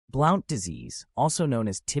Blount disease, also known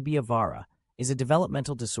as tibia vara, is a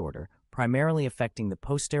developmental disorder primarily affecting the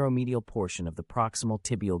posteromedial portion of the proximal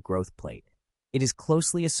tibial growth plate. It is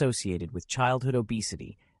closely associated with childhood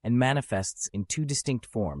obesity and manifests in two distinct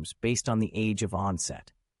forms based on the age of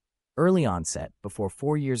onset: early onset before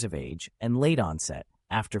 4 years of age and late onset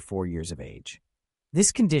after 4 years of age.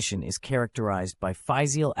 This condition is characterized by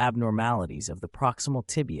physial abnormalities of the proximal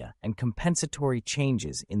tibia and compensatory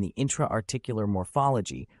changes in the intra-articular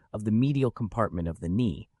morphology of the medial compartment of the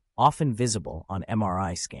knee, often visible on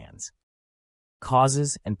MRI scans.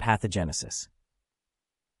 Causes and pathogenesis.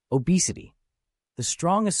 Obesity. The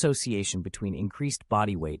strong association between increased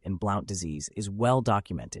body weight and Blount disease is well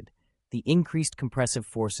documented. The increased compressive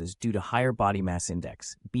forces due to higher body mass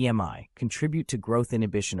index, BMI, contribute to growth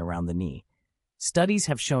inhibition around the knee. Studies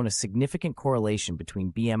have shown a significant correlation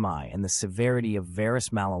between BMI and the severity of varus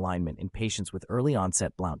malalignment in patients with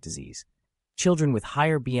early-onset Blount disease. Children with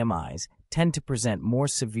higher BMIs tend to present more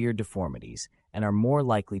severe deformities and are more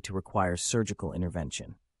likely to require surgical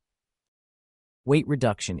intervention. Weight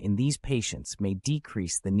reduction in these patients may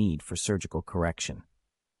decrease the need for surgical correction.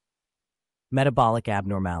 Metabolic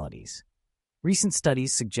abnormalities. Recent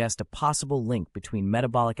studies suggest a possible link between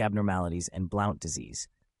metabolic abnormalities and Blount disease.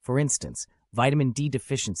 For instance, vitamin D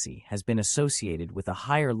deficiency has been associated with a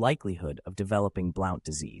higher likelihood of developing Blount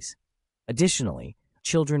disease. Additionally,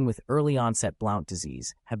 children with early-onset Blount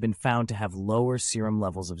disease have been found to have lower serum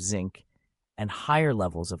levels of zinc and higher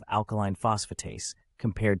levels of alkaline phosphatase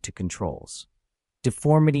compared to controls.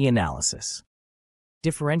 Deformity analysis.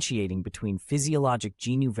 Differentiating between physiologic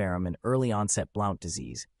genu varum and early-onset Blount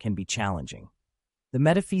disease can be challenging. The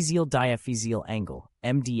metaphyseal diaphyseal angle,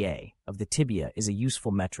 MDA, of the tibia is a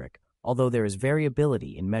useful metric, although there is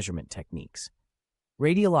variability in measurement techniques.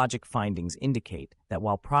 Radiologic findings indicate that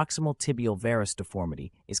while proximal tibial varus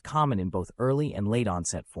deformity is common in both early and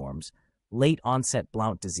late-onset forms, late-onset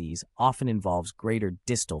Blount disease often involves greater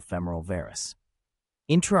distal femoral varus.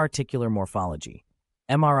 Intra-articular morphology.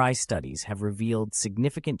 MRI studies have revealed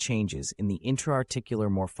significant changes in the intra-articular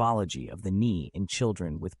morphology of the knee in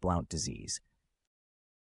children with Blount disease.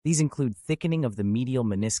 These include thickening of the medial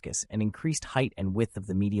meniscus and increased height and width of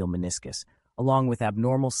the medial meniscus, along with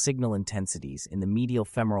abnormal signal intensities in the medial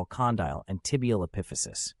femoral condyle and tibial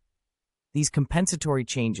epiphysis. These compensatory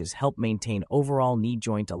changes help maintain overall knee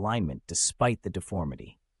joint alignment despite the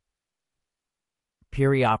deformity.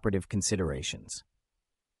 Perioperative considerations.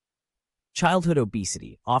 Childhood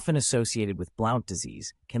obesity, often associated with Blount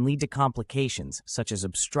disease, can lead to complications such as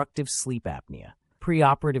obstructive sleep apnea.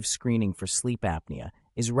 Preoperative screening for sleep apnea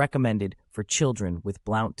is recommended for children with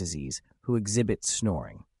Blount disease who exhibit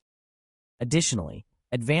snoring. Additionally,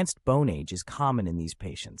 advanced bone age is common in these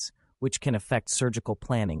patients, which can affect surgical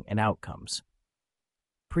planning and outcomes.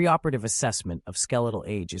 Preoperative assessment of skeletal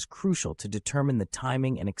age is crucial to determine the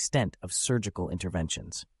timing and extent of surgical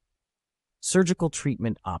interventions. Surgical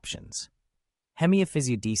treatment options.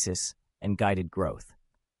 Hemiaphysiodesis and guided growth.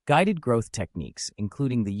 Guided growth techniques,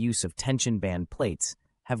 including the use of tension band plates,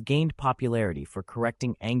 have gained popularity for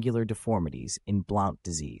correcting angular deformities in Blount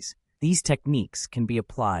disease. These techniques can be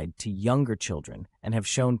applied to younger children and have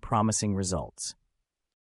shown promising results.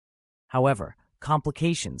 However,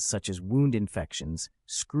 complications such as wound infections,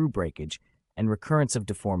 screw breakage, and recurrence of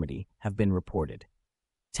deformity have been reported.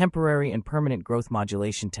 Temporary and permanent growth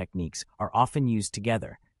modulation techniques are often used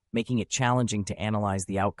together, making it challenging to analyze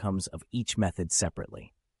the outcomes of each method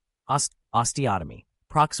separately. Osteotomy.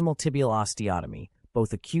 Proximal tibial osteotomy,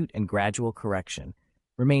 both acute and gradual correction,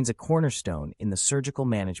 remains a cornerstone in the surgical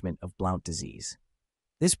management of Blount disease.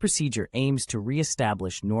 This procedure aims to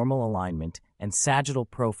reestablish normal alignment and sagittal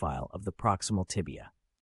profile of the proximal tibia.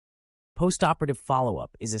 Postoperative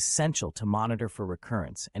follow-up is essential to monitor for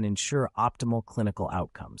recurrence and ensure optimal clinical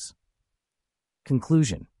outcomes.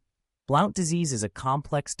 Conclusion. Blount disease is a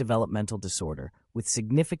complex developmental disorder with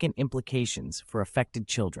significant implications for affected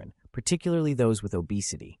children, particularly those with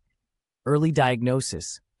obesity. Early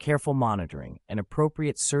diagnosis, careful monitoring, and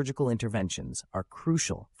appropriate surgical interventions are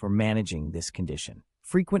crucial for managing this condition.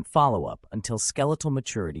 Frequent follow-up until skeletal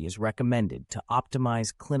maturity is recommended to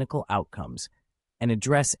optimize clinical outcomes and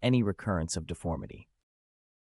address any recurrence of deformity.